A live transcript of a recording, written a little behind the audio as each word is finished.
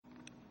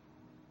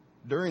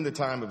During the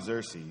time of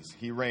Xerxes,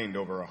 he reigned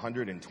over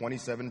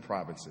 127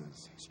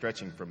 provinces,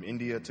 stretching from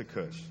India to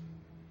Kush.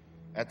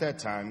 At that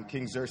time,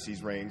 King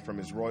Xerxes reigned from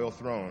his royal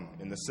throne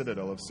in the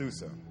citadel of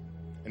Susa,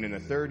 and in the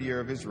 3rd year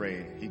of his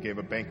reign, he gave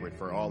a banquet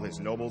for all his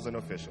nobles and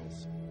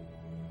officials.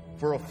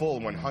 For a full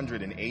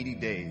 180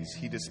 days,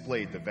 he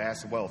displayed the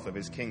vast wealth of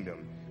his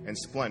kingdom and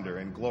splendor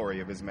and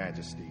glory of his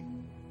majesty.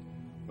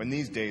 When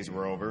these days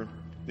were over,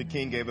 the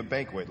king gave a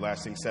banquet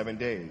lasting 7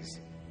 days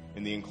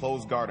in the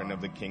enclosed garden of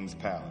the king's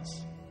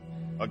palace.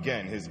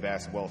 Again, his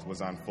vast wealth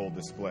was on full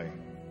display.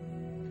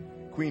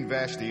 Queen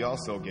Vashti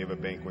also gave a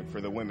banquet for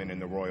the women in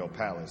the royal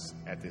palace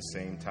at this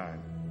same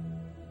time.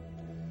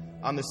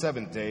 On the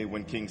 7th day,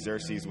 when King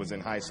Xerxes was in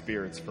high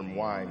spirits from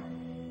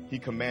wine, he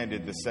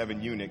commanded the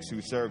 7 eunuchs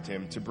who served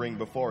him to bring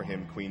before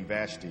him Queen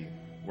Vashti,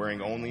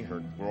 wearing only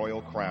her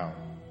royal crown,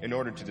 in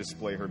order to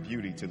display her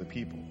beauty to the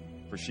people,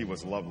 for she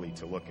was lovely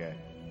to look at.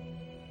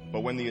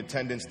 But when the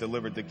attendants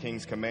delivered the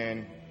king's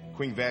command,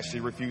 Queen Vashti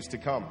refused to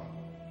come.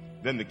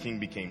 Then the king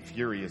became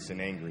furious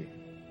and angry.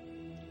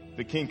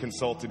 The king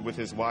consulted with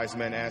his wise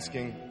men,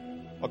 asking,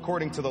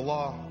 "According to the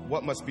law,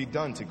 what must be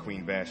done to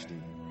Queen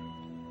Vashti?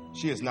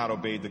 She has not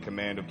obeyed the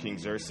command of King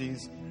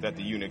Xerxes that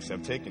the eunuchs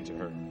have taken to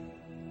her."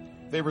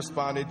 They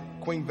responded,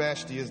 "Queen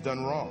Vashti has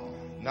done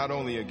wrong, not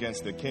only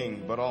against the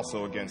king, but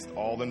also against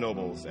all the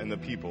nobles and the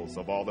peoples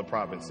of all the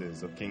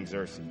provinces of King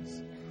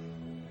Xerxes.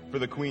 For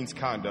the queen's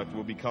conduct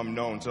will become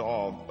known to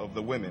all of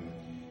the women,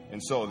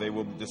 and so they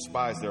will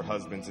despise their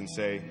husbands and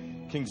say,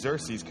 'King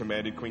Xerxes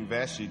commanded Queen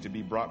Vashti to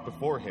be brought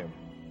before him,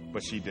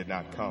 but she did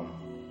not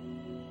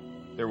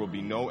come.' There will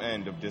be no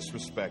end of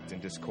disrespect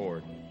and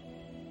discord.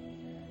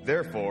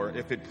 Therefore,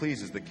 if it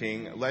pleases the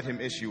king, let him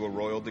issue a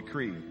royal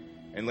decree,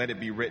 and let it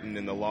be written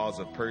in the laws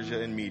of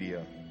Persia and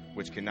Media,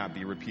 which cannot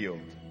be repealed,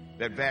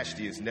 that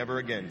Vashti is never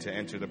again to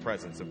enter the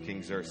presence of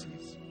King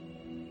Xerxes.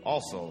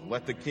 Also,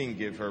 let the king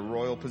give her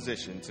royal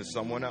position to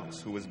someone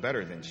else who is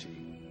better than she.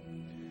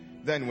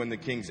 Then when the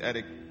king's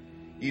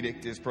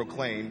edict is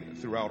proclaimed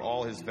throughout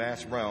all his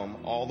vast realm,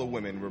 all the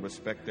women will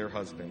respect their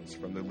husbands,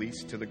 from the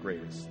least to the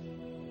greatest."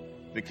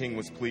 The king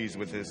was pleased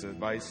with his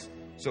advice,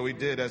 so he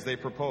did as they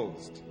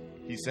proposed.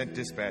 He sent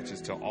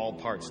dispatches to all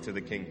parts to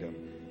the kingdom,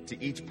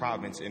 to each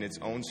province in its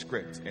own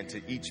script, and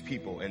to each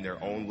people in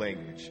their own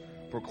language,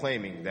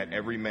 proclaiming that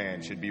every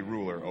man should be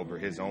ruler over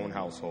his own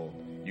household,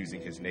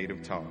 using his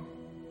native tongue.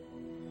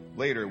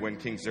 Later, when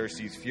King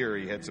Xerxes'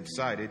 fury had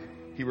subsided,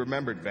 he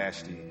remembered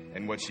Vashti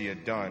and what she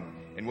had done,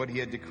 and what he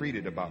had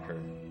decreed about her.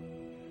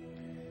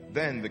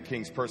 Then the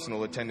king's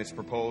personal attendants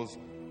proposed,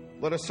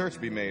 "Let a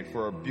search be made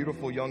for a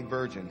beautiful young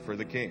virgin for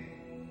the king.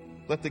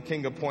 Let the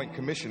king appoint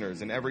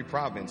commissioners in every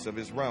province of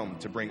his realm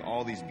to bring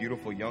all these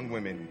beautiful young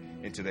women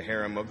into the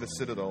harem of the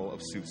citadel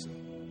of Susa.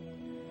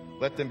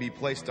 Let them be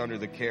placed under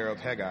the care of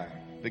Hegai,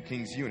 the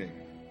king's eunuch,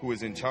 who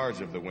is in charge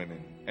of the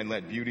women, and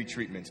let beauty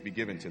treatments be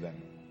given to them.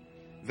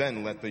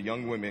 Then let the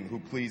young woman who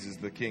pleases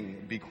the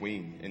king be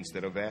queen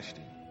instead of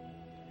Vashti."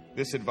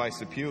 This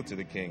advice appealed to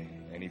the king,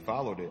 and he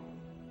followed it.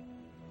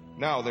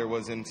 Now there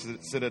was in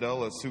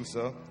citadel of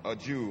Susa a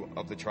Jew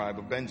of the tribe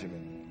of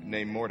Benjamin,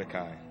 named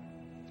Mordecai,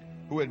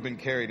 who had been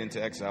carried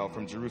into exile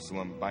from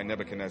Jerusalem by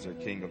Nebuchadnezzar,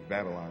 king of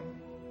Babylon.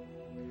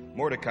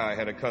 Mordecai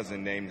had a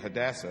cousin named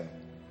Hadassah,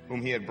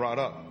 whom he had brought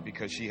up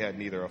because she had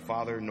neither a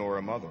father nor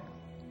a mother.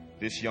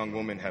 This young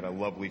woman had a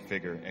lovely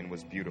figure and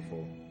was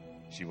beautiful.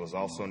 She was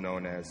also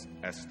known as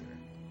Esther.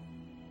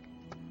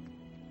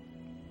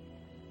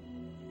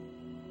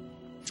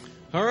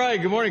 All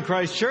right, good morning,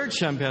 Christ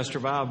Church. I'm Pastor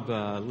Bob,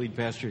 lead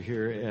pastor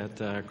here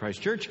at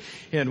Christ Church,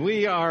 and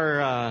we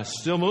are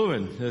still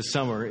moving this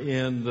summer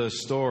in the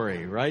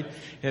story, right?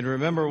 And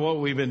remember what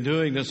we've been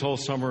doing this whole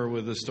summer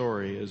with the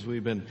story is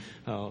we've been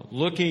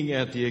looking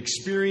at the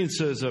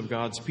experiences of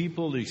God's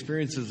people, the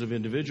experiences of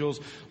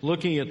individuals,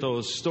 looking at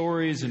those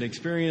stories and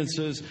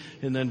experiences,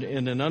 and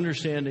then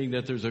understanding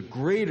that there's a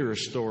greater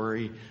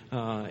story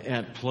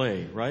at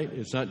play, right?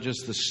 It's not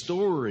just the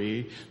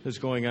story that's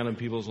going on in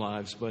people's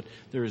lives, but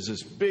there is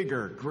this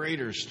bigger,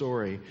 greater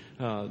story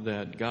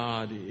that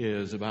God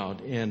is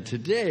about. And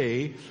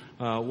today,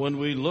 when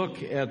we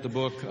look at the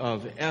book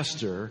of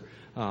Esther,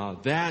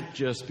 that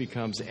just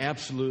becomes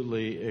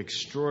absolutely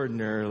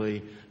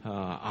extraordinarily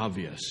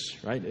obvious,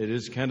 right? It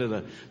is kind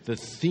of the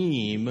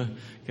theme,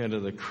 kind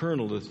of the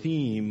kernel, the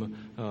theme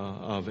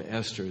of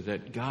Esther,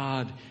 that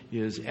God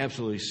is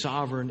absolutely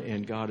sovereign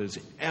and God is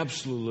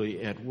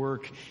absolutely at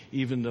work,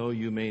 even though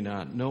you may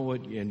not know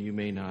it and you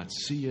may not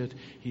see it.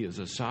 He is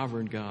a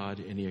sovereign God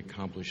and He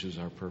accomplishes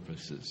our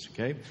purposes,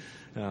 okay?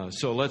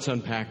 So let's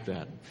unpack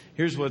that.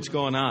 Here's what's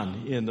going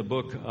on in the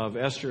book of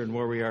Esther and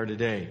where we are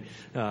today.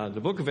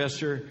 The book of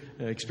Esther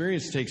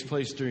experience takes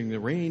place during the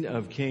reign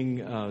of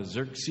King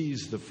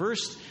Xerxes I.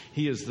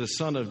 He is the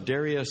son of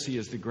Darius. He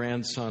is the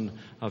grandson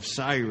of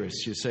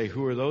Cyrus. You say,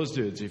 who are those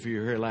dudes? If you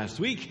were here last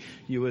week,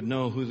 you would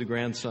know who the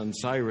grandson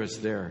Cyrus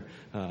there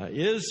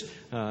is,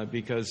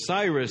 because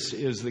Cyrus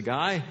is the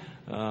guy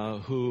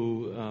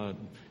who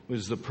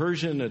was the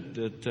Persian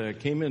that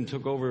came in,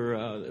 took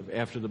over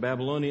after the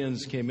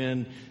Babylonians came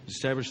in,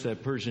 established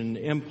that Persian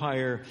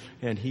Empire,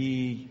 and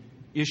he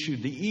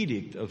issued the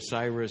edict of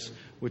Cyrus,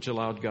 which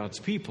allowed God's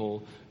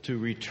people to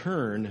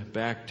return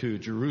back to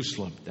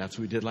Jerusalem. That's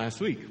what we did last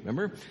week,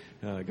 remember?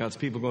 God's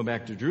people going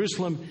back to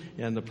Jerusalem,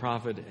 and the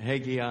prophet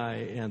Haggai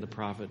and the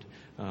prophet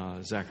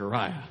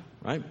Zechariah,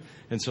 right?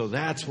 And so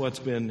that's what's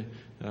been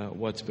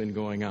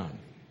going on.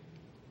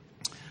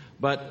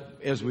 But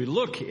as we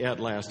look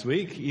at last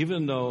week,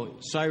 even though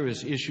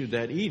Cyrus issued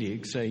that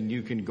edict saying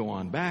you can go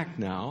on back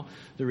now,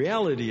 the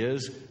reality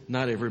is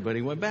not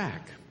everybody went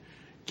back.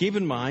 Keep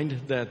in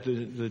mind that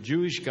the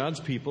Jewish, God's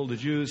people, the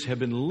Jews, have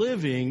been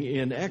living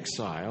in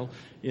exile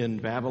in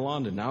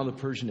Babylon and now the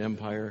Persian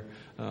Empire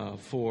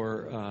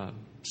for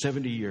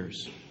 70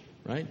 years,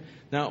 right?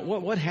 Now,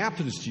 what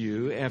happens to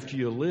you after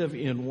you live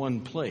in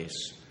one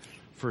place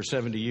for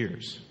 70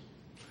 years?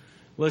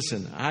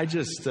 Listen, I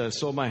just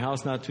sold my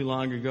house not too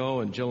long ago,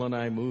 and Jill and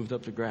I moved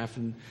up to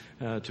Grafton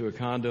to a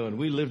condo, and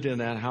we lived in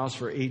that house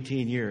for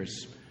 18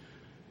 years.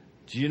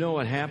 Do you know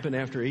what happened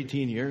after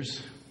 18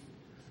 years?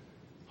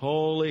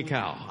 Holy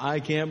cow, I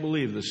can't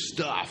believe the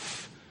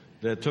stuff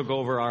that took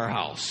over our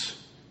house,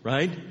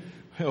 right?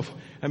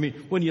 I mean,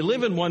 when you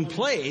live in one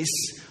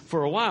place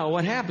for a while,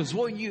 what happens?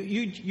 Well,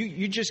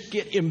 you just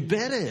get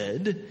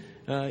embedded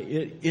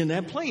in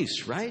that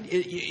place, right?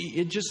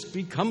 It just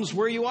becomes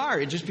where you are.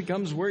 It just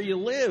becomes where you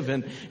live.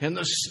 And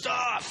the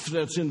stuff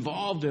that's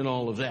involved in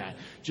all of that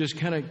just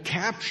kind of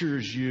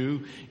captures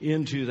you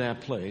into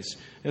that place.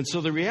 And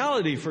so the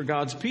reality for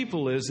God's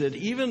people is that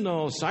even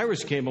though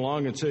Cyrus came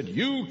along and said,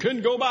 you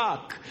can go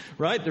back,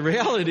 right? The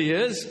reality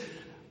is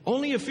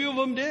only a few of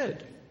them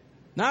did.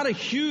 Not a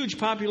huge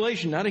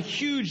population, not a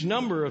huge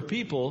number of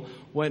people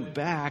went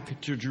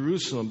back to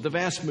Jerusalem. The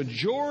vast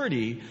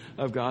majority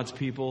of God's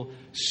people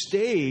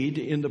stayed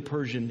in the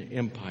Persian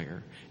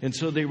Empire. And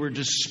so they were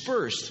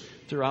dispersed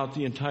throughout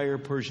the entire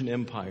Persian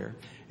Empire.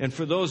 And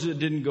for those that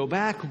didn't go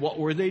back, what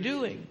were they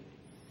doing?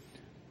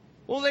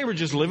 Well, they were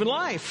just living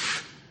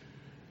life.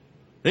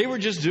 They were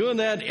just doing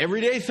that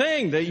everyday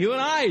thing that you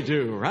and I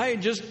do, right?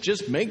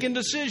 Just making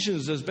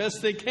decisions as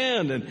best they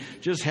can and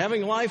just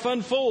having life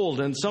unfold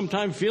and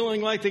sometimes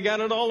feeling like they got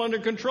it all under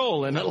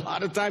control and a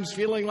lot of times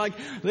feeling like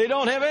they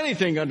don't have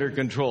anything under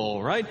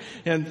control, right?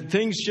 And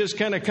things just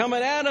kind of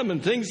coming at them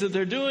and things that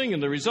they're doing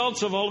and the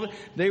results of all of it,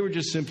 they were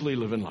just simply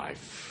living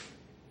life.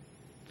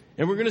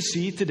 And we're going to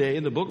see today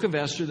in the book of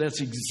Esther that's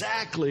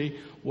exactly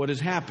what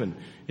has happened.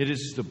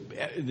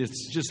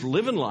 It's just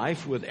living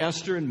life with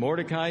Esther and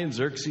Mordecai and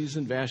Xerxes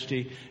and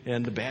Vashti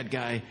and the bad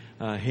guy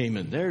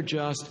Haman. They're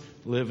just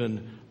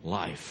living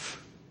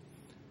life.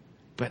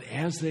 But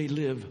as they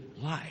live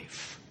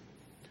life,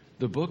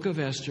 the book of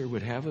Esther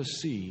would have us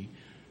see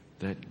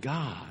that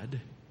God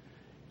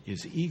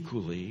is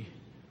equally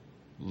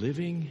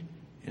living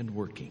and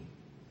working.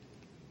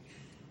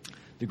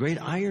 The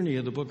great irony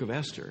of the book of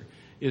Esther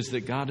is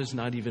that God is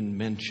not even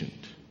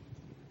mentioned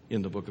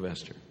in the book of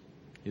Esther.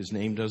 His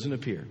name doesn't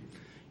appear.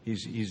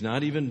 He's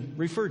not even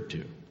referred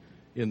to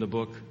in the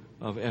book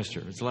of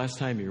Esther. It's the last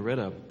time you read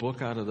a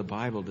book out of the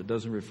Bible that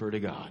doesn't refer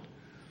to God.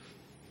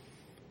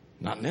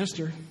 Not in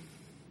Esther.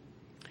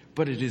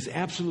 But it is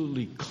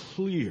absolutely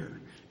clear.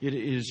 It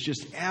is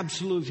just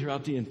absolute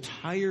throughout the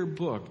entire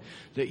book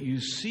that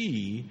you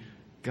see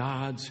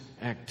God's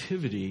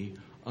activity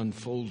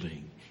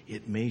unfolding.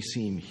 It may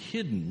seem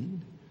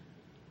hidden,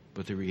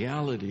 but the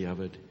reality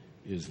of it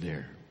is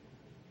there.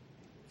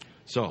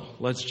 So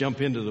let's jump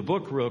into the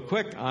book real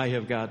quick. I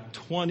have got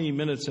 20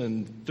 minutes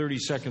and 30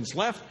 seconds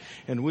left,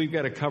 and we've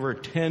got to cover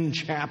 10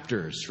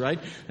 chapters, right?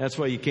 That's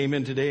why you came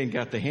in today and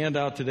got the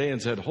handout today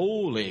and said,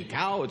 holy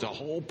cow, it's a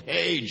whole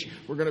page.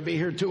 We're going to be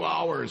here 2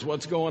 hours.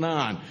 What's going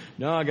on?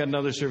 No, I got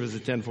another service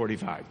at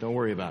 10:45. Don't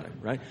worry about it,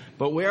 right?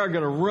 But we are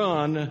going to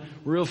run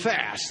real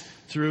fast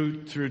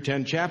through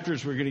 10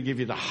 chapters. We're going to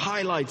give you the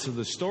highlights of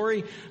the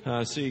story.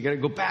 So you got to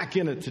go back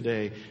in it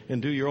today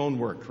and do your own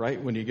work,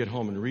 right? When you get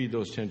home and read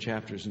those 10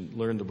 chapters and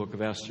learn the book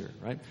of Esther,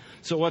 right?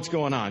 So what's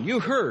going on? You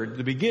heard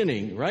the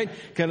beginning, right?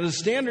 Kind of the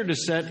standard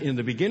is set in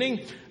the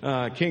beginning.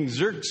 King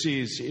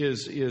Xerxes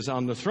is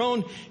on the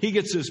throne. He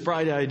gets this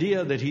bright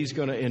idea that he's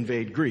going to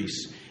invade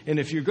Greece. And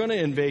if you're going to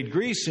invade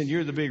Greece and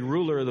you're the big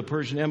ruler of the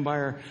Persian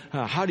Empire,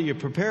 how do you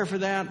prepare for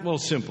that? Well,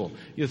 simple.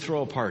 You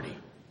throw a party.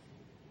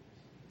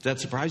 Does that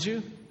surprise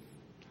you?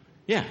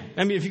 Yeah.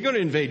 I mean, if you're going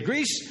to invade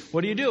Greece,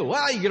 what do?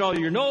 Well, you get all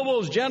your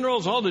nobles,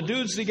 generals, all the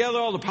dudes together,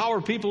 all the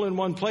power people in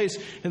one place.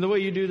 And the way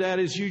you do that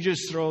is you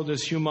just throw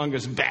this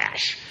humongous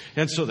bash.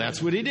 And so that's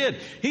what he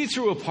did. He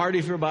threw a party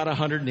for about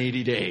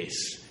 180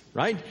 days.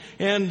 Right?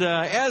 And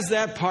as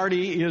that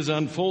party is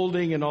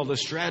unfolding and all the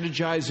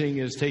strategizing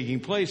is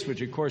taking place,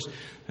 which, of course,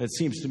 it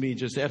seems to me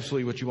just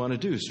absolutely what you want to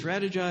do.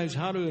 Strategize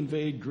how to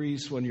invade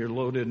Greece when you're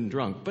loaded and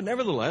drunk. But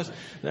nevertheless,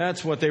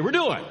 that's what they were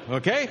doing.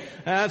 Okay?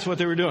 That's what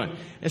they were doing.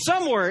 And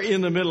somewhere in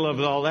the middle of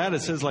all that,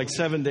 it says like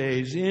 7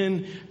 days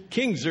in,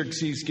 King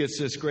Xerxes gets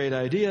this great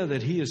idea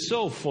that he is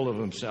so full of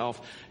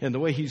himself. And the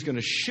way he's going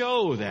to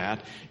show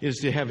that is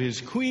to have his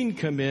queen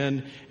come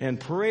in and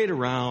parade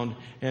around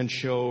and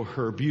show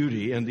her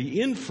beauty. And the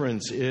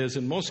inference is,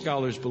 and most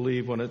scholars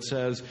believe when it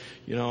says,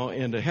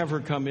 and to have her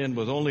come in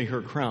with only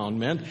her crown,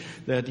 meant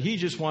that he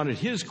just wanted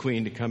his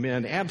queen to come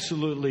in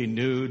absolutely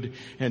nude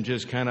and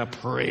just kind of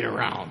parade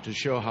around to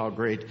show how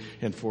great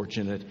and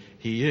fortunate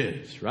he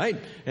is, right?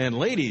 And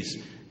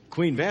ladies,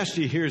 Queen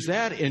Vashti hears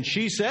that and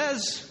she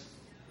says,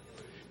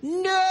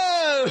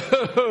 no,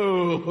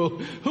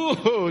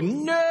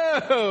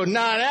 no,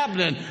 not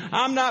happening.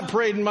 I'm not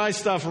parading my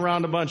stuff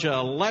around a bunch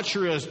of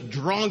lecherous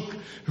drunk,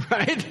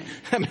 right?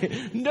 I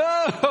mean,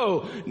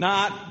 no,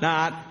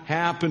 not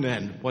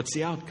happening. What's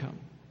the outcome?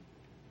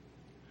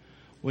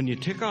 When you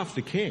tick off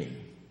the king,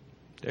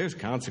 there's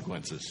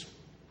consequences.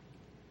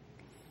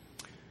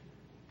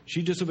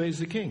 She disobeys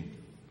the king.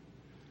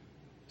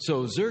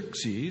 So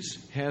Xerxes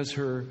has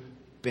her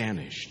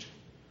banished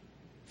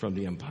from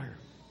the empire.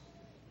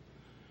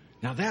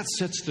 Now that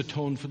sets the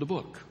tone for the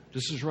book.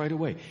 This is right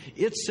away.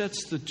 It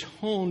sets the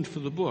tone for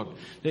the book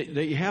that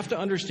you have to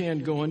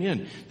understand going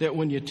in, that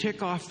when you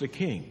tick off the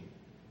king,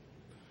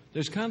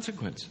 there's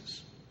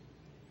consequences.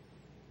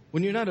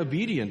 When you're not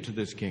obedient to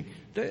this king,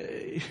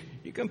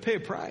 you can pay a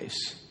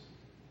price.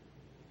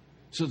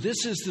 So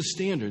this is the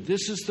standard.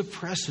 This is the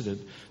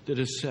precedent that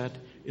is set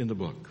in the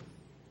book.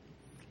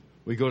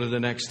 We go to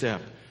the next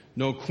step.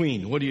 No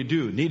queen. What do you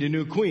do? Need a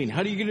new queen.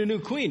 How do you get a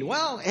new queen?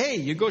 Well, hey,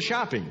 you go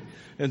shopping.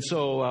 And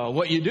so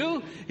what you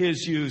do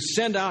is you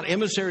send out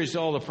emissaries to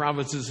all the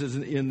provinces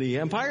in the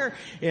empire,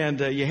 and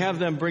you have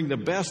them bring the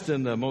best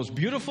and the most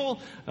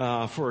beautiful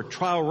for a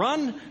trial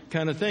run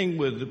kind of thing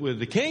with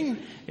the king.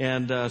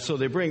 And so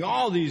they bring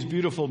all these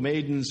beautiful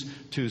maidens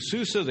to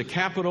Susa, the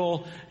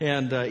capital,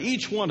 and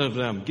each one of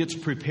them gets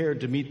prepared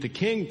to meet the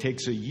king. It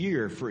takes a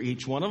year for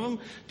each one of them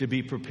to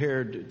be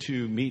prepared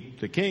to meet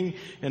the king.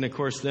 And of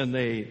course, then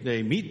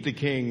they meet the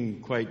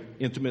king quite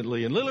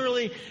intimately and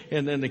literally,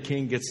 and then the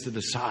king gets to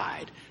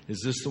decide.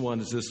 Is this the one?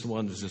 Is this the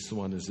one? Is this the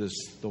one? Is this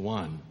the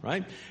one?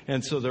 Right?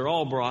 And so they're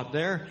all brought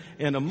there.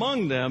 And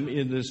among them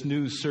in this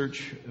new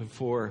search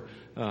for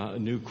a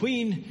new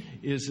queen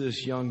is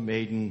this young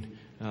maiden,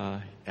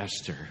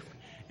 Esther.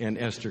 And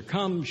Esther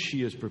comes.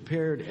 She is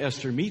prepared.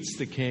 Esther meets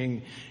the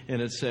king.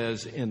 And it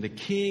says, and the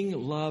king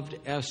loved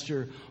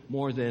Esther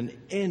more than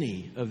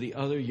any of the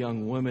other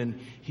young women.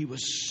 He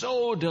was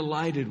so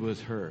delighted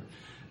with her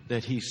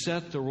that he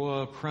set the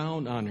royal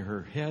crown on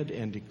her head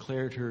and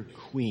declared her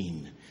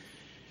queen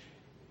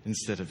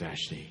instead of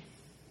Vashti.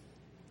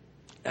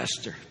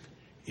 Esther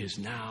is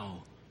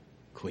now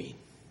queen.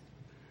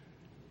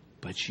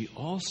 But she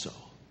also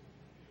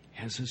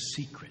has a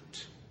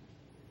secret.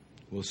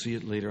 We'll see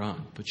it later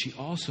on. But she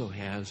also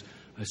has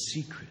a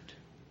secret.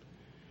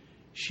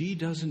 She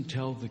doesn't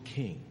tell the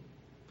king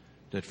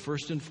that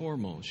first and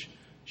foremost,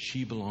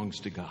 she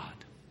belongs to God.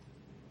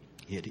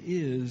 It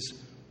is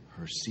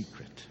her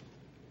secret.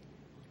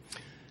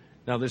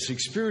 Now, this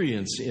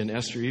experience in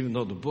Esther, even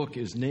though the book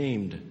is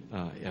named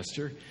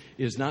Esther,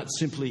 is not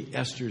simply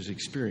Esther's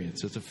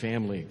experience. It's a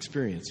family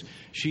experience.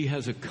 She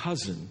has a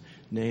cousin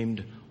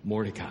named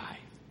Mordecai.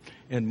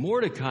 And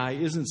Mordecai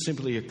isn't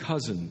simply a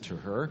cousin to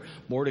her.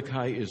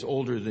 Mordecai is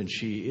older than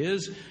she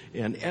is.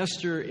 And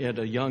Esther, at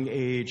a young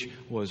age,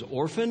 was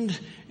orphaned.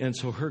 And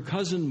so her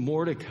cousin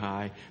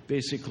Mordecai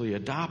basically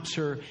adopts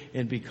her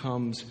and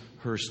becomes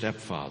her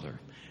stepfather.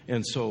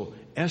 And so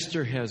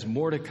Esther has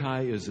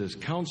Mordecai as this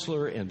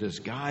counselor and this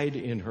guide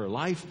in her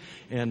life.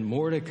 And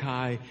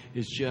Mordecai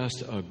is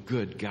just a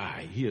good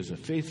guy. He is a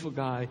faithful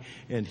guy,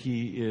 and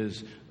he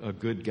is a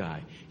good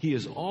guy. He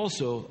is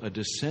also a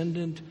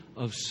descendant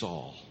of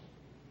Saul.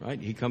 Right?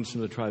 He comes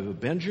from the tribe of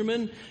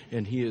Benjamin,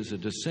 and he is a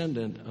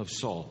descendant of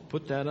Saul.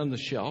 Put that on the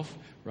shelf,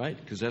 right?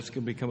 Because that's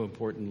going to become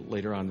important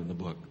later on in the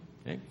book.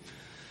 Okay?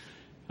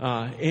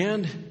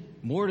 And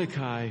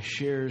Mordecai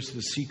shares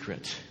the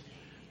secret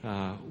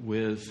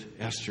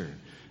with Esther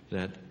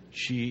that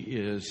she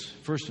is,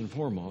 first and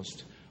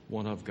foremost,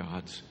 one of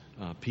God's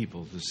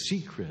people. The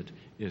secret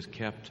is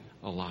kept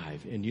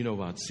alive. And you know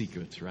about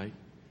secrets, right?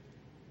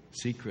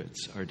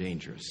 Secrets are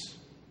dangerous.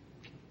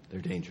 They're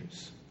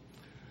dangerous.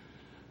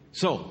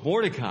 So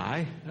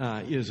Mordecai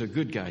is a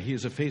good guy. He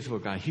is a faithful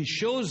guy. He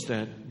shows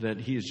that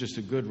he is just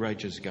a good,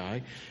 righteous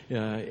guy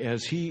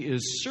as he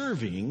is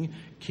serving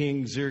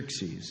King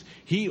Xerxes.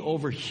 He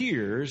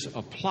overhears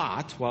a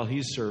plot while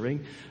he's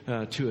serving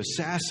to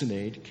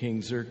assassinate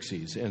King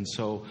Xerxes. And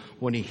so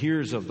when he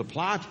hears of the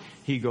plot,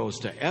 he goes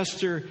to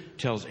Esther,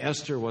 tells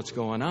Esther what's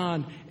going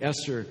on.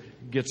 Esther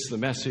gets the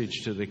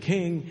message to the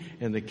king,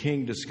 and the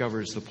king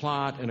discovers the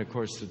plot. And, of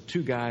course, the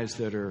two guys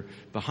that are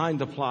behind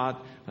the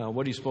plot,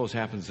 what do you suppose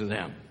happens to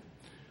them?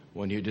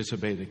 When you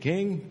disobey the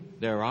king,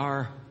 there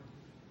are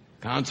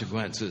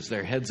consequences.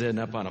 Their heads end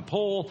up on a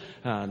pole,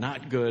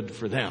 not good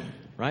for them,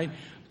 right?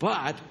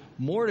 But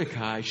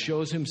Mordecai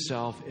shows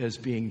himself as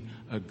being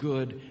a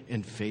good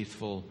and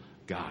faithful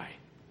guy,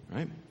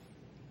 right?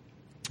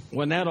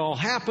 When that all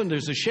happened,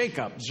 there's a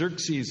shakeup.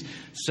 Xerxes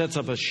sets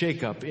up a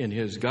shakeup in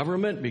his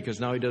government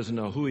because now he doesn't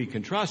know who he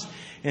can trust.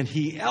 And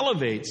he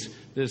elevates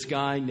this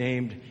guy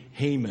named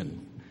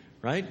Haman,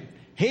 right?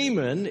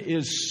 Haman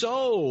is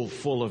so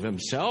full of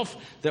himself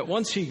that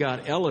once he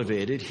got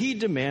elevated, he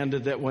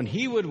demanded that when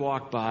he would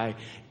walk by,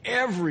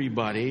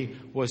 everybody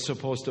was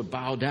supposed to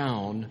bow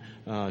down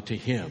to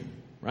him,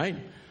 right?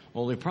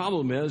 Only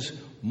problem is,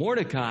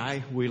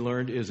 Mordecai, we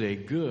learned, is a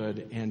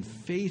good and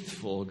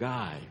faithful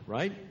guy,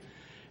 right?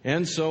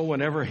 And so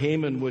whenever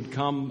Haman would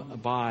come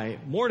by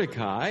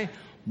Mordecai,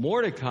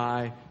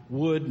 Mordecai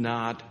would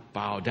not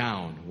bow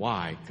down.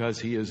 Why? Because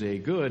he is a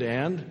good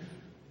and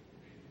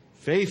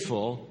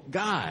faithful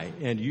guy.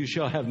 And you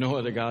shall have no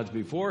other gods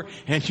before,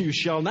 and you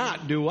shall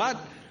not do what?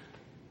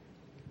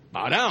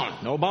 Bow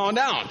down. No bowing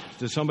down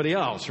to somebody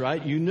else,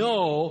 right? You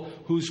know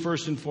who's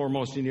first and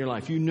foremost in your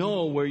life. You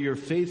know where your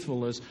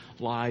faithfulness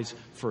lies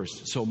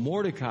first. So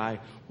Mordecai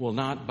will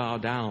not bow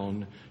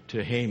down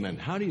to Haman.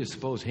 How do you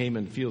suppose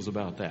Haman feels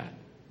about that?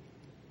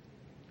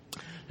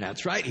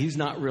 That's right. He's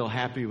not real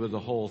happy with the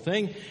whole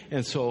thing.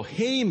 And so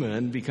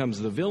Haman becomes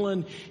the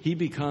villain. He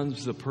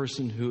becomes the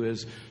person who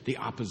is the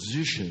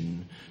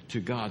opposition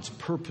to God's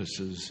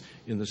purposes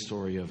in the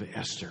story of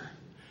Esther.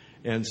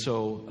 And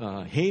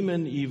so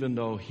Haman, even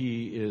though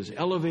he is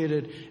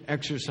elevated,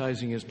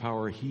 exercising his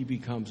power, he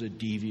becomes a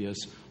devious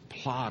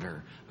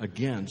plotter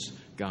against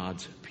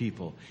God's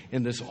people.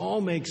 And this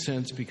all makes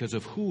sense because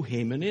of who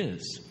Haman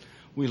is.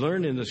 We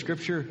learn in the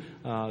scripture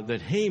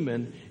that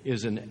Haman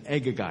is an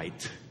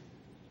Agagite.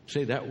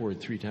 Say that word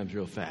 3 times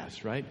real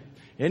fast, right?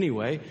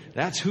 Anyway,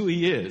 that's who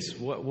he is.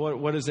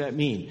 What does that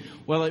mean?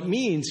 Well, it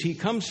means he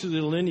comes to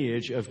the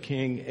lineage of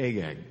King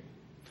Agag.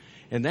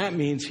 And that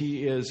means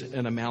he is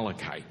an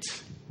Amalekite.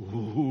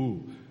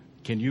 Ooh,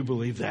 can you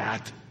believe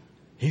that?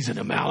 He's an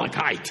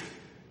Amalekite.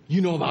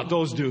 You know about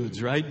those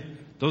dudes, right?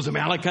 Those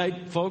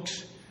Amalekite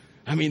folks?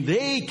 I mean,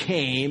 they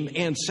came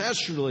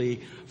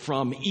ancestrally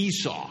from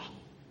Esau.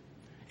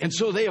 And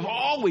so they have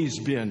always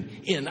been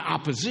in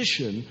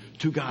opposition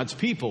to God's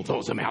people,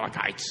 those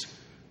Amalekites,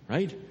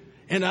 right?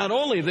 And not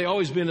only have they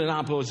always been in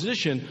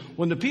opposition,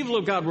 when the people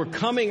of God were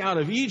coming out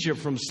of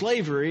Egypt from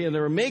slavery and they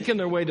were making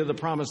their way to the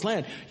promised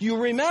land, you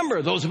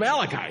remember those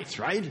Amalekites,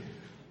 right?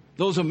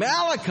 Those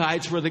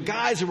Amalekites were the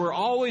guys that were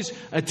always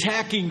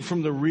attacking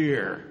from the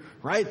rear,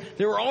 right?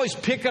 They were always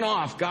picking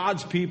off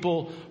God's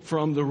people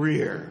from the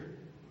rear.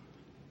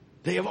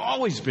 They have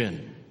always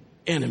been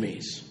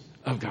enemies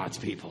of God's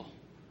people.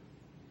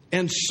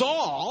 And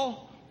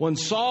Saul, when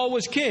Saul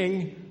was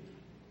king,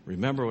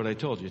 remember what I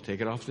told you, take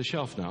it off the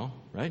shelf now,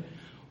 right?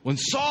 When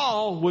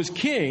Saul was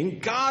king,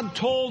 God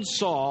told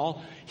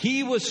Saul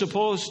he was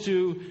supposed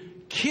to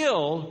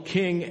kill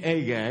King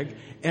Agag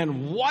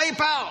and wipe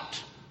out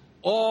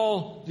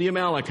all the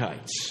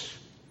Amalekites.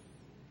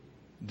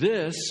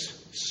 This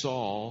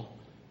Saul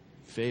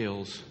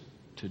fails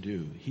to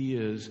do. He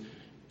is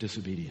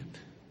disobedient.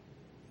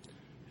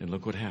 And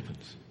look what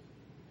happens.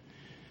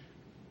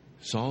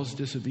 Saul's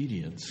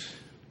disobedience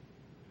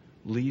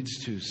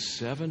leads to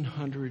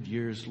 700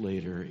 years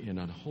later in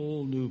a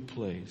whole new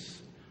place,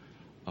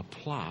 a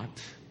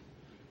plot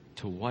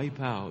to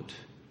wipe out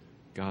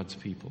God's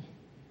people.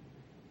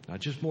 Not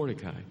just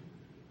Mordecai,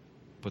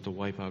 but to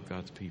wipe out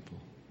God's people.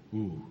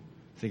 Ooh,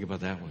 think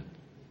about that one.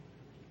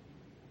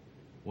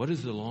 What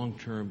is the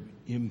long-term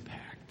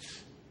impact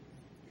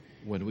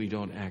when we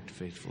don't act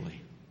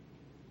faithfully?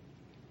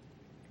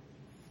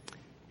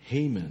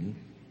 Haman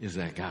is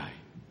that guy.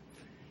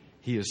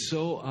 He is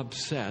so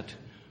upset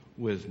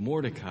with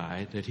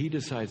Mordecai that he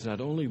decides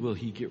not only will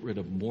he get rid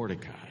of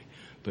Mordecai,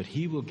 but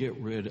he will get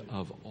rid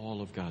of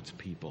all of God's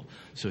people.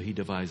 So he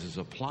devises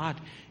a plot.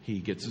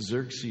 He gets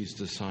Xerxes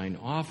to sign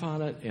off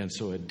on it. And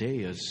so a day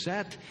is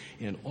set,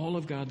 and all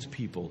of God's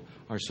people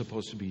are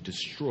supposed to be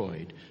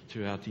destroyed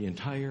throughout the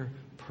entire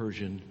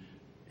Persian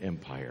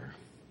Empire.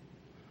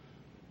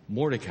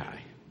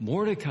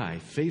 Mordecai,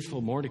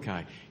 faithful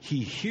Mordecai,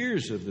 he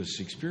hears of this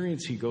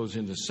experience. He goes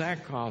into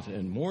sackcloth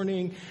and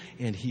mourning,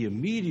 and he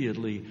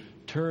immediately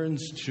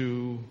turns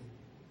to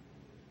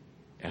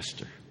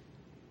Esther.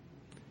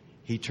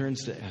 He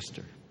turns to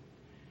Esther.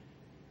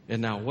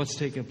 And now, what's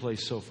taken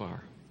place so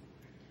far?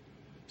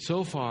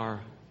 So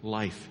far,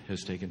 life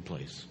has taken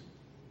place.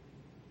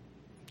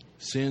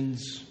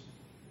 Sins,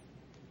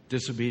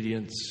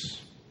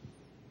 disobedience,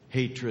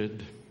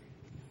 hatred,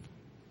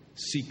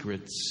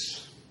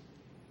 secrets.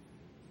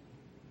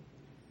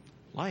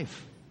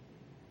 Life.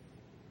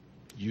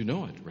 You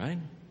know it, right?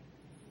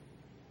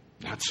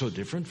 Not so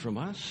different from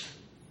us.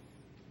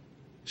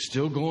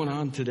 Still going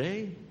on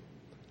today.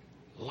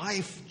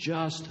 Life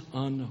just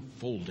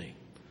unfolding.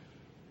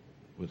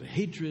 With the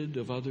hatred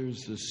of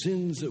others, the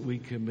sins that we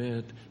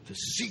commit, the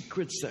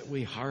secrets that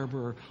we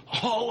harbor,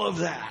 all of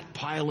that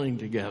piling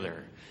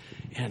together.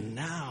 And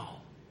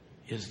now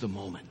is the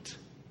moment.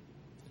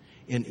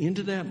 And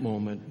into that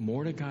moment,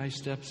 Mordecai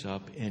steps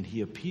up and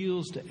he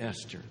appeals to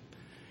Esther.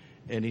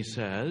 And he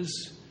says,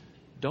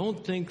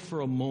 don't think for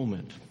a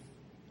moment,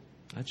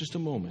 not just a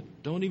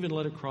moment, don't even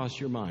let it cross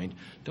your mind.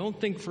 Don't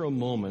think for a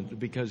moment that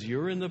because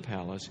you're in the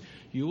palace,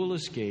 you will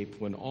escape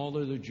when all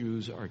other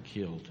Jews are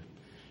killed.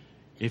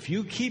 If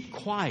you keep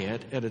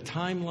quiet at a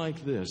time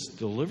like this,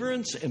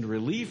 deliverance and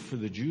relief for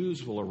the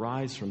Jews will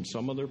arise from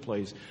some other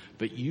place,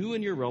 but you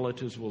and your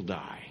relatives will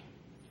die.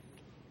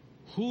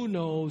 Who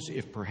knows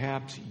if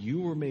perhaps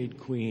you were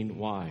made queen?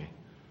 Why?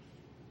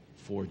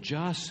 For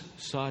just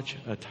such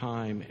a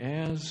time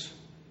as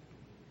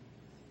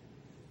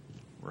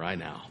right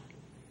now.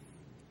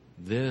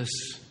 This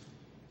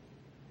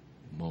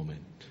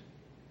moment.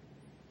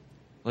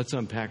 Let's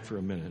unpack for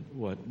a minute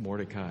what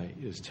Mordecai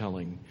is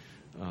telling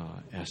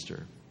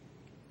Esther.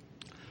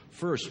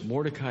 First,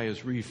 Mordecai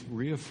is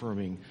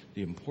reaffirming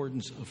the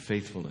importance of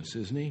faithfulness,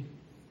 isn't he?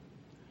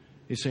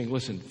 He's saying,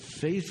 listen,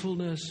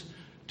 faithfulness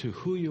to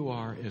who you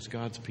are as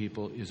God's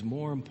people is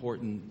more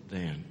important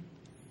than.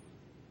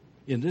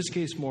 In this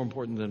case, more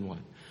important than what?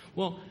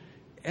 Well,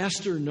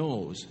 Esther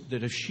knows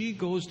that if she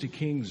goes to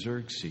King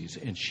Xerxes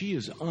and she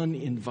is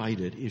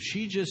uninvited, if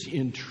she just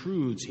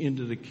intrudes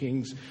into the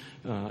king's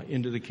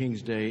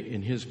day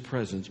in his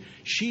presence,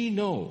 she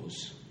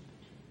knows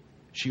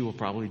she will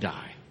probably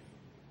die,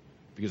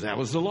 because that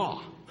was the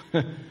law.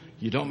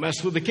 You don't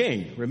mess with the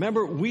king.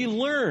 Remember, we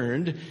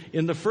learned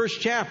in the first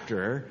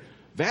chapter,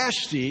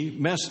 Vashti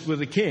messed with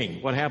the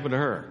king. What happened to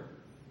her?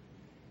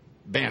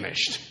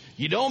 Banished.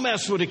 You don't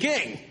mess with the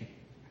king.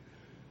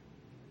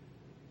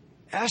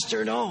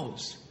 Esther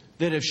knows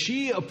that if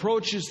she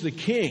approaches the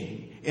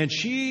king and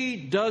she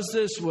does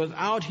this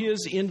without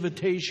his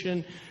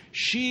invitation,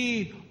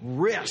 she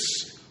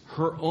risks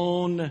her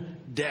own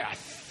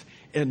death.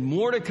 And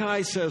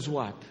Mordecai says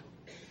what?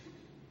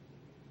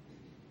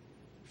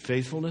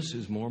 Faithfulness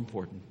is more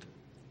important.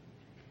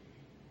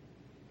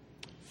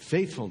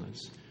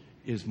 Faithfulness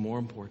is more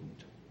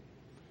important.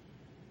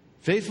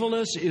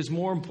 Faithfulness is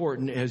more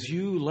important as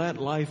you let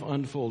life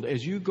unfold,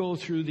 as you go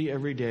through the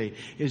everyday,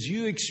 as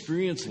you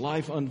experience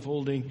life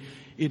unfolding.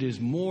 It is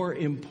more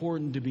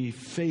important to be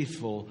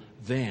faithful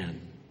than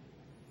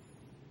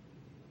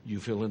you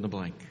fill in the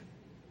blank.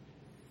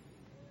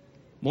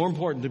 More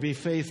important to be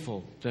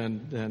faithful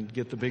than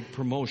get the big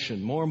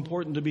promotion. More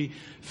important to be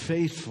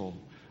faithful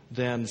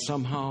than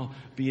somehow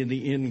be in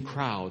the in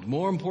crowd.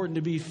 More important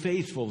to be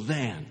faithful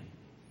than.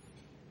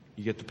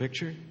 You get the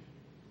picture?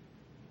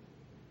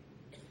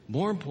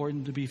 More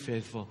important to be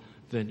faithful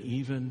than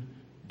even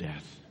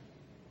death.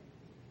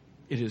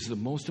 It is the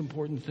most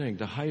important thing.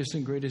 The highest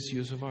and greatest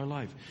use of our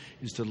life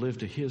is to live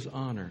to His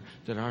honor,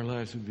 that our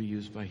lives would be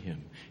used by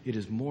Him. It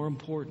is more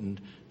important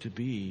to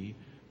be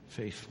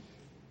faithful.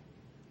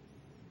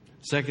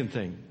 Second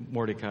thing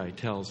Mordecai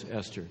tells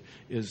Esther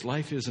is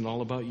life isn't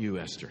all about you,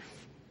 Esther.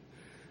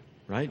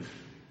 Right?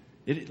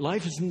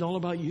 Life isn't all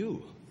about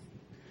you.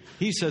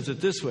 He says it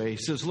this way. He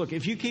says, look,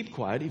 if you keep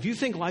quiet, if you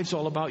think life's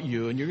all about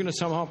you and you're going to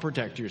somehow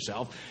protect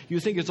yourself,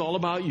 you think it's all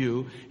about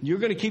you, and you're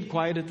going to keep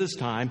quiet at this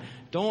time,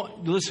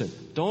 don't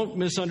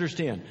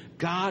misunderstand.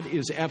 God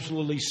is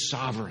absolutely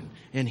sovereign,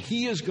 and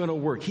He is going to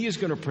work. He is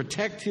going to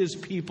protect His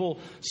people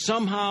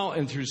somehow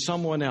and through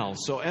someone else.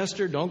 So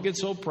Esther, don't get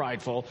so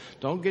prideful.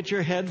 Don't get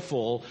your head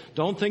full.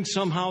 Don't think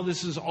somehow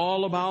this is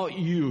all about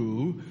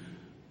you.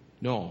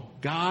 No,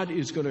 God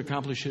is going to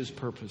accomplish His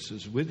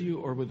purposes with you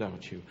or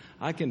without you.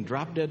 I can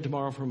drop dead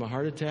tomorrow from a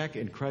heart attack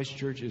and Christ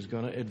Church is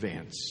going to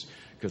advance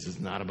because it's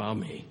not about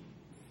me.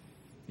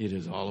 It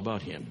is all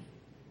about Him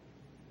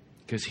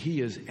because He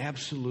is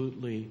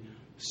absolutely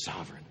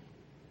sovereign.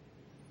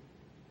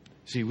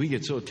 See, we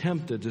get so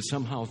tempted to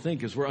somehow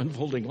think as we're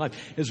unfolding life,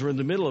 as we're in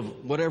the middle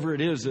of whatever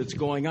it is that's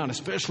going on,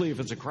 especially if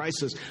it's a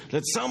crisis,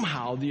 that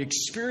somehow the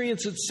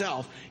experience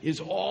itself is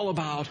all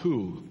about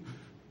who?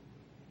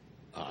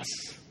 Us.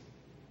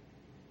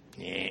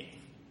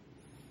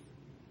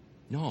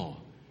 No.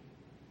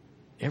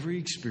 Every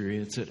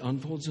experience that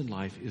unfolds in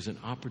life is an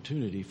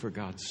opportunity for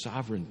God's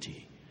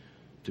sovereignty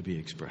to be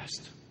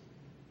expressed.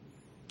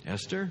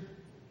 Esther,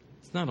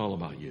 it's not all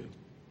about you.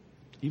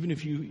 Even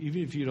if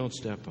you don't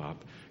step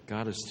up,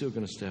 God is still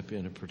going to step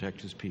in and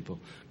protect His people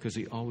because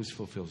He always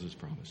fulfills His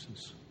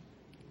promises.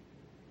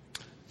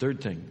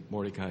 Third thing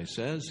Mordecai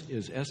says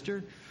is,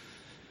 Esther,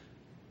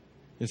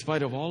 in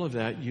spite of all of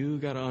that, you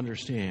got to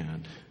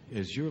understand,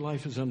 as your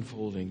life is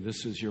unfolding,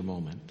 this is your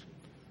moment.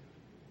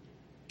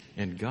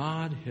 And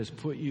God has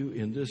put you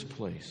in this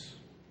place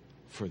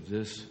for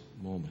this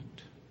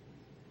moment.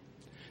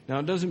 Now,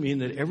 it doesn't mean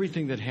that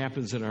everything that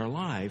happens in our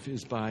life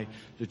is by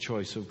the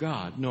choice of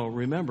God. No,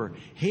 remember,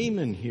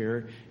 Haman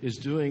here is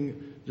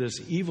doing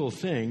this evil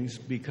things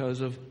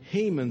because of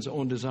Haman's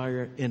own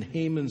desire and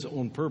Haman's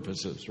own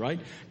purposes, right?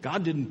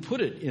 God didn't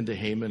put it into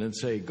Haman and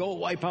say, go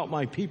wipe out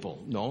my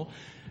people. No.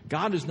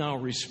 God is now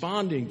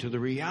responding to the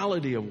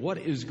reality of what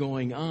is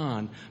going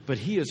on, but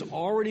He has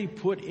already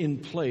put in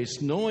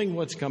place, knowing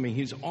what's coming,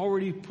 He's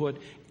already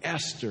put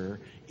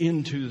Esther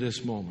into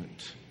this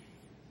moment.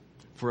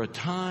 For a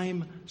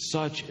time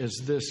such as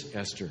this,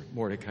 Esther,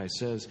 Mordecai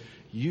says,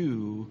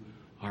 you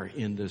are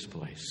in this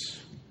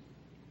place.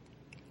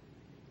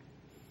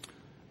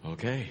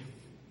 Okay.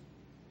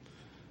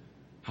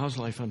 How's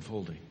life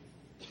unfolding?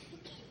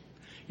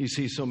 You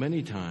see, so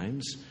many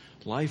times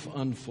life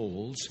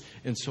unfolds.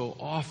 And so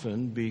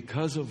often,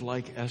 because of,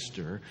 like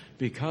Esther,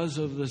 because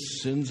of the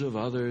sins of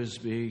others,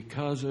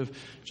 because of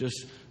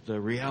just the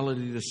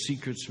reality, the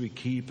secrets we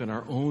keep, and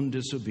our own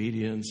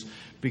disobedience,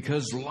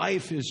 because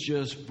life is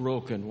just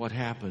broken, what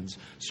happens?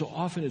 So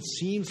often it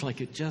seems like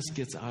it just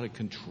gets out of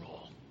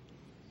control,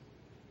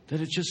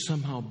 that it's just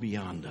somehow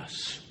beyond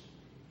us.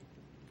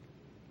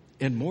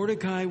 And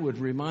Mordecai would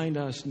remind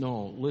us,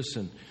 no,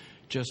 listen,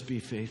 just be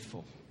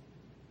faithful.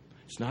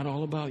 It's not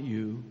all about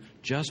you.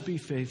 Just be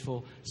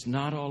faithful. It's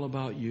not all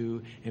about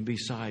you. And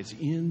besides,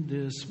 in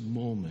this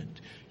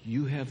moment,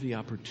 you have the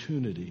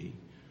opportunity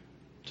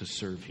to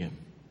serve him.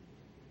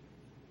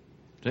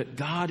 That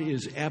God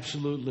is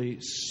absolutely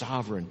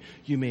sovereign.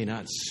 You may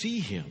not see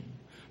him,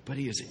 but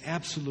he is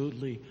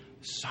absolutely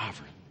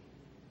sovereign.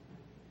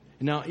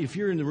 Now, if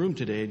you're in the room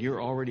today and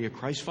you're already a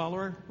Christ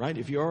follower, right?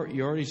 If you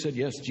already said,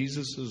 yes,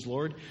 Jesus is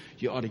Lord,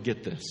 you ought to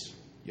get this.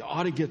 You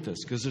ought to get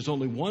this, because there's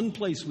only one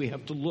place we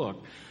have to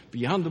look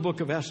beyond the book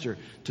of Esther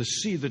to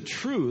see the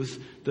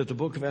truth that the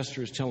book of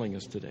Esther is telling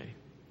us today.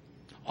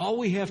 All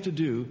we have to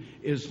do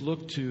is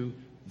look to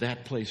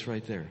that place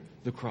right there,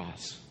 the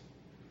cross.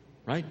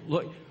 Right?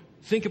 Look,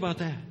 think about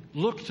that.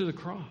 Look to the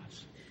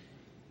cross.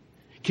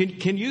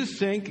 Can you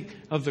think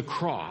of the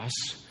cross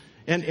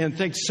and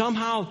think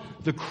somehow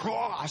the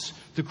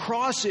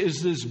cross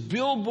is this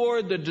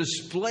billboard that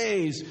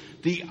displays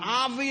the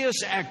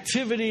obvious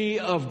activity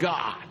of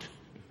God?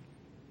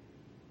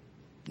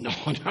 No,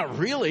 not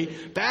really.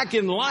 Back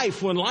in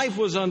life, when life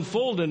was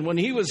unfolding, when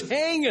he was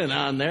hanging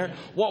on there,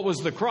 what was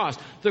the cross?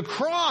 The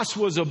cross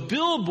was a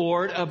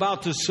billboard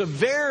about the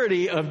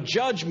severity of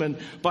judgment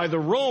by the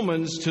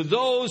Romans to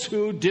those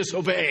who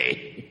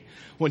disobey.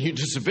 When you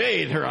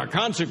disobey, there are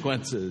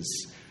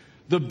consequences.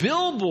 The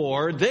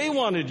billboard they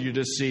wanted you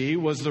to see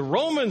was the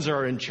Romans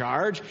are in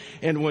charge,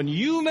 and when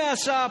you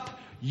mess up,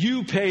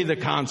 you pay the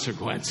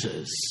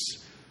consequences.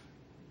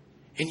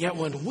 And yet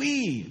when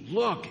we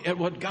look at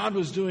what God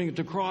was doing at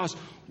the cross,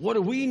 what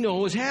do we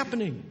know is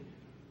happening?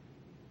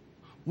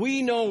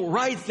 We know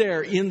right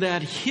there in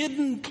that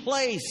hidden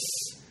place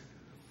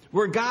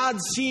where God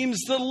seems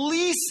the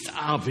least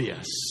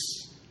obvious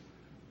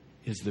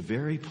is the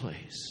very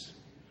place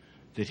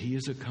that he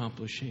is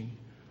accomplishing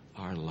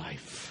our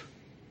life,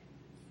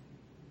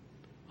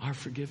 our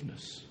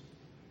forgiveness,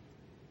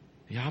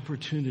 the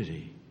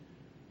opportunity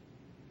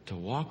to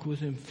walk with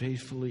him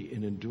faithfully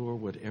and endure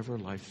whatever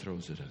life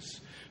throws at us,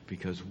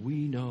 because we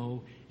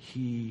know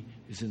he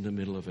is in the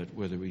middle of it,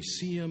 whether we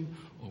see him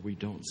or we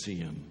don't see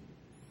him.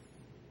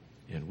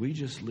 And we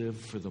just live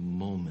for the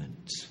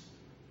moment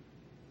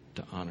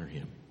to honor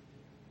him.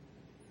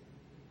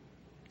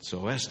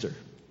 So Esther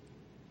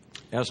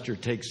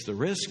takes the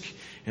risk,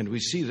 and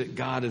we see that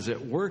God is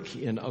at work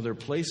in other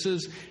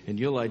places, and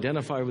you'll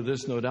identify with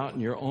this, no doubt, in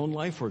your own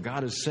life, where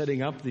God is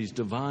setting up these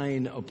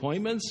divine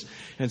appointments.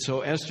 And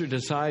so Esther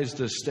decides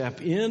to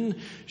step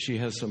in. She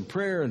has some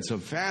prayer and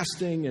some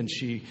fasting, and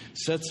she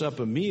sets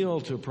up a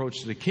meal to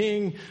approach the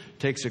king,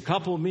 takes a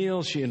couple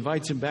meals. She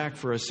invites him back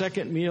for a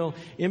second meal.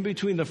 In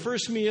between the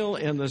first meal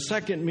and the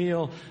second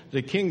meal,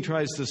 the king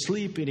tries to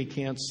sleep, and he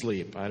can't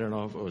sleep. I don't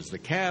know if it was the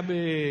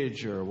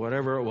cabbage or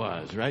whatever it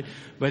was, right?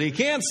 But he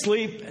can't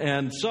sleep,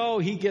 and so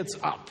he gets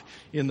up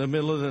in the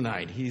middle of the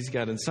night. He's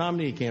got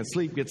insomnia, he can't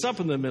sleep, gets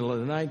up in the middle of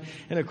the night,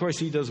 and of course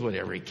he does what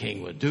every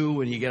king would do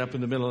when you get up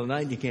in the middle of the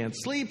night and you can't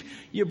sleep.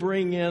 You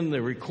bring in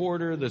the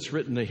recorder that's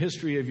written the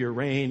history of your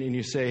reign, and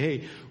you say,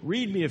 hey,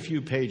 read me a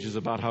few pages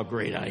about how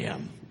great I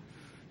am.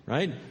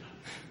 Right?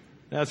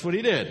 That's what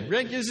he did.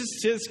 Right?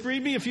 Just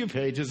read me a few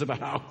pages about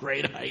how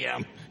great I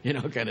am,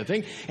 kind of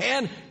thing.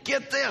 And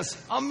get this,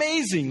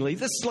 amazingly,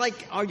 this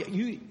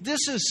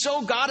is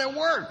so God at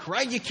work,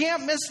 right? You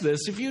can't miss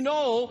this. If you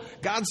know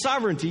God's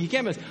sovereignty, you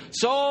can't miss.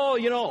 So,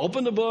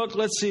 open the book.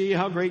 Let's see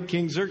how great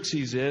King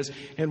Xerxes is.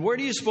 And where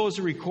do you suppose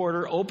the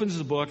recorder opens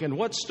the book? And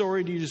what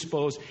story do you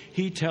suppose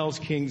he tells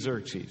King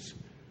Xerxes?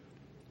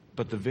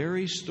 But the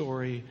very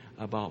story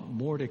about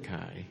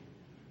Mordecai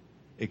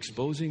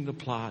exposing the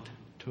plot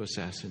to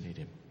assassinate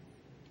him.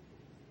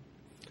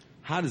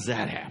 How does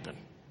that happen?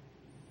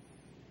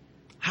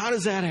 How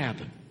does that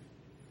happen?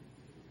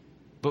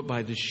 But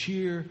by the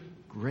sheer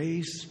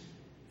grace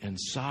and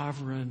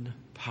sovereign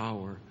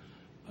power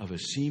of a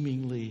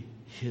seemingly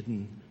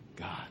hidden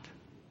God.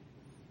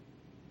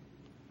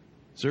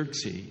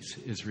 Xerxes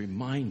is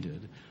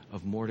reminded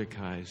of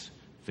Mordecai's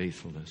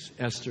faithfulness.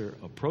 Esther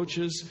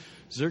approaches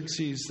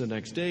Xerxes the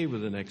next day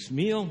with the next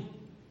meal.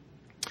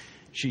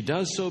 She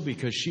does so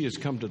because she has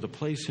come to the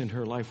place in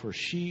her life where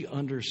she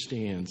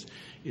understands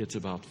it's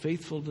about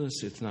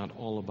faithfulness. It's not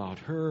all about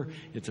her.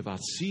 It's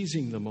about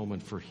seizing the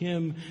moment for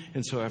him.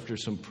 And so after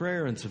some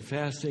prayer and some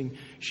fasting,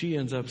 she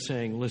ends up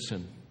saying,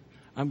 listen,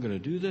 I'm going to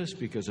do this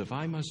because if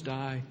I must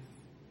die,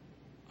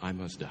 I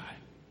must die.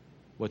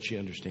 What's she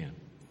understand?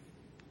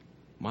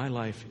 My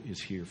life is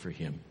here for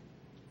him.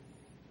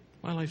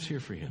 My life's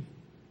here for him.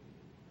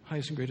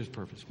 Highest and greatest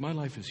purpose. My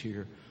life is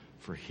here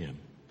for him.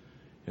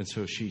 And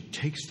so she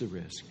takes the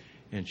risk,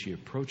 and she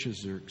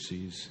approaches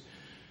Xerxes,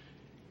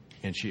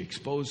 and she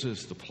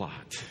exposes the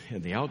plot.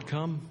 And the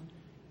outcome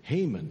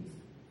Haman.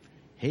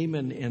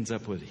 Haman ends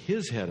up with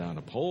his head on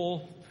a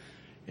pole,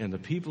 and the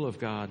people of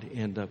God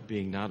end up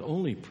being not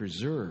only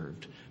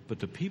preserved, but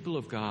the people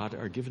of God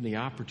are given the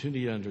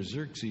opportunity under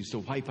Xerxes to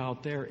wipe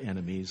out their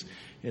enemies.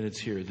 And it's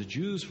here. The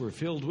Jews were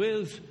filled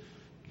with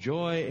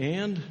joy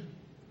and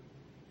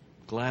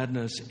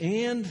gladness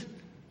and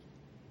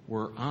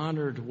were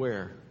honored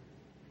where?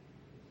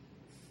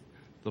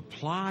 The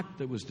plot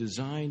that was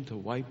designed to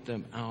wipe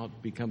them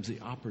out becomes the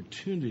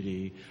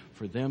opportunity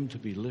for them to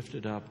be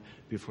lifted up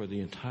before the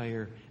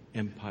entire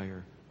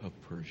empire of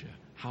Persia.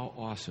 How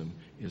awesome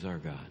is our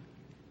God?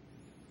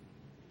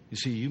 You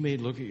see, you may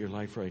look at your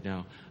life right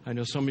now. I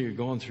know some of you are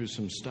going through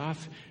some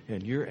stuff,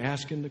 and you're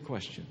asking the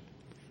question,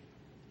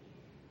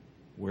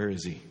 where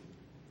is he?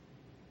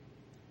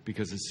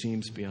 Because it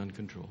seems beyond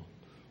control.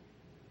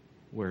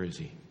 Where is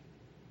he?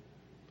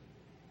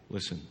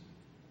 Listen,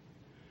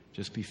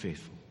 just be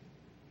faithful.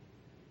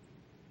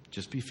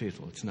 Just be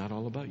faithful. It's not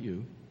all about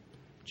you.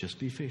 Just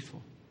be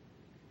faithful.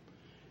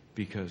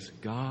 Because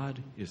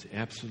God is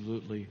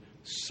absolutely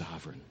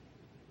sovereign.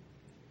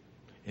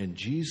 And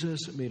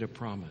Jesus made a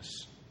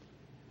promise.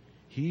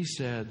 He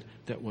said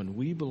that when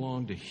we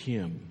belong to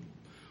him,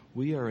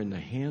 we are in the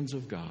hands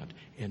of God,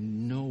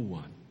 and no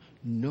one,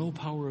 no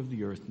power of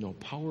the earth, no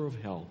power of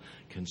hell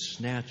can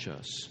snatch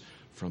us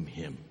from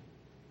him.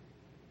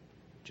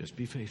 Just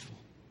be faithful.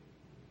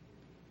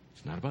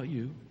 It's not about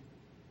you.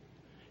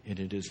 And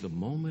it is the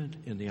moment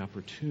and the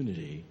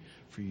opportunity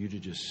for you to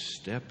just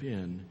step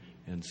in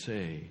and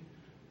say,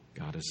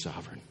 God is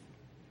sovereign.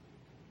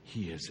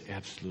 He is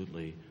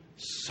absolutely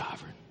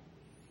sovereign.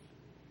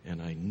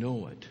 And I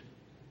know it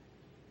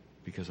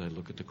because I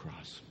look at the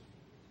cross.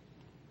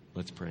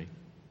 Let's pray.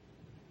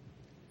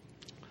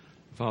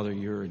 Father,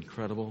 you're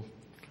incredible.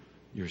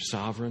 You're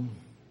sovereign.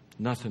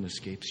 Nothing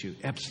escapes you.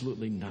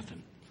 Absolutely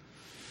nothing.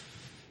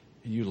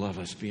 And you love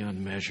us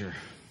beyond measure.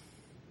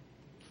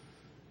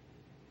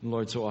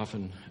 Lord, so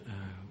often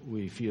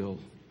we feel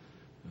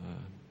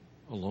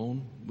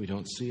alone. We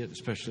don't see it,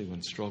 especially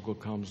when struggle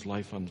comes.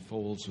 Life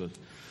unfolds with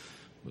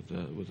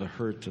the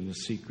hurt and the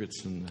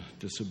secrets and the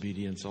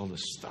disobedience, all the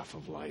stuff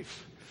of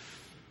life.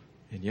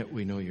 And yet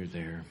we know you're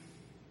there.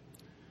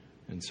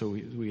 And so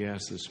we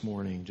ask this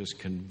morning, just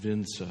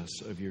convince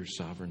us of your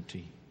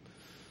sovereignty.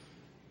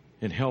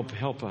 And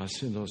help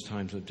us in those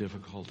times of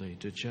difficulty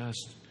to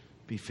just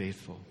be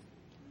faithful.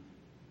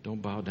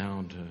 Don't bow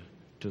down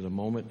to the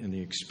moment and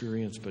the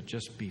experience, but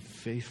just be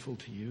faithful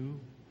to you,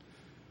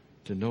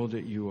 to know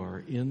that you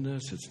are in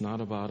this. It's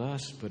not about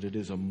us, but it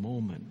is a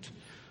moment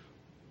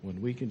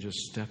when we can just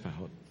step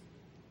out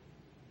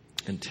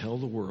and tell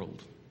the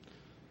world,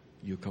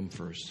 you come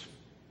first.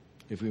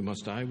 If we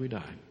must die, we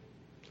die,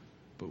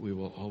 but we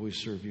will always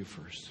serve you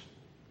first.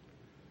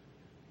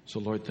 So,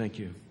 Lord, thank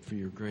you for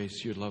your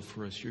grace, your love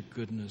for us, your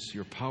goodness,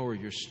 your power,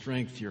 your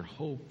strength, your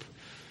hope.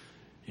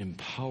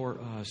 Empower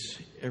us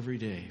every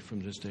day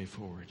from this day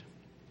forward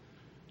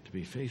to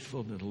be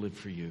faithful and to live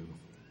for you,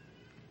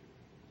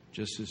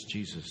 just as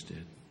Jesus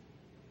did.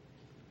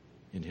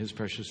 In his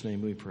precious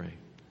name we pray.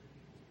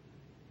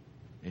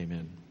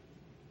 Amen.